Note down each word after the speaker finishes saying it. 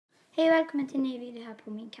Hej och välkommen till en ny video här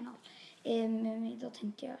på min kanal. Då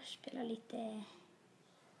tänkte jag spela lite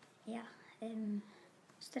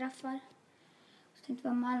straffar. Så tänkte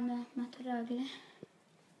vara Malmö möter Rögle.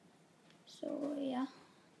 Så ja.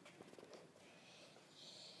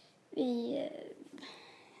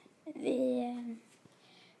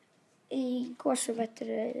 Igår så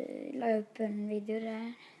la jag upp en video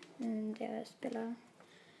där jag spelade.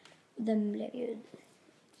 Den blev ju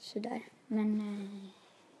sådär. Men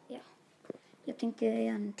jag tänkte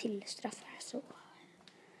göra en till straffar, så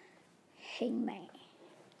häng med.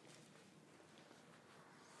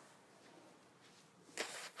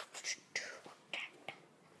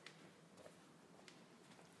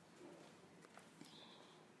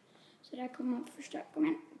 Så där kommer man första. Kom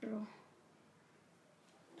igen. Bra.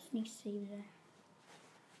 Snyggt save där.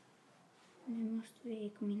 Nu måste vi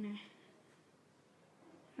komma in här.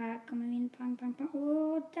 Här kommer vi in. Pang, pang, pang.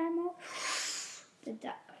 Åh, där må. Det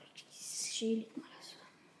där var riktigt kyligt mål alltså.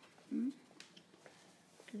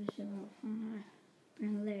 Ska vi se vad han har.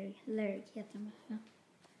 En Larry heter han.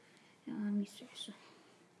 Ja, han missar ju så.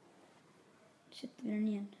 Sätter vi den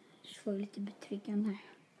igen. Så får vi lite betryggande här.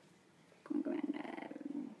 Kom igen.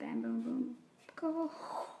 Bam, bam, bam. Go.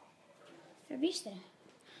 Jag visste det.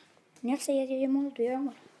 När jag säger att jag gör mål, då gör jag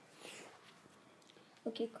mål.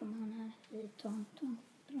 Okej, kommer han här. Vi tar han.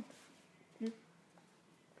 Bra.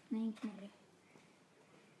 Nej, inte mål.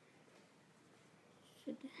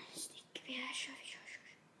 Så där sticker vi här. Kör.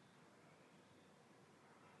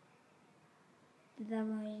 Det där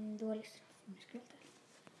var en dålig straff.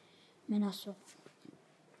 Men alltså,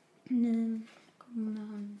 nu kommer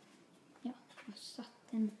han. Ja, han satt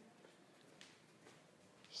den.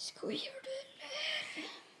 Skojar du eller?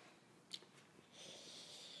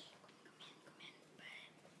 Kom igen.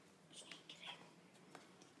 Snygg rädd.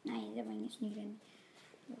 Nej, det var ingen snygg rädd.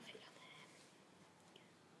 Det var fel.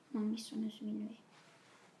 Man missar nu så vinner vi.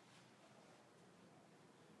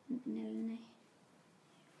 Nej.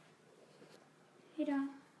 Hejdå.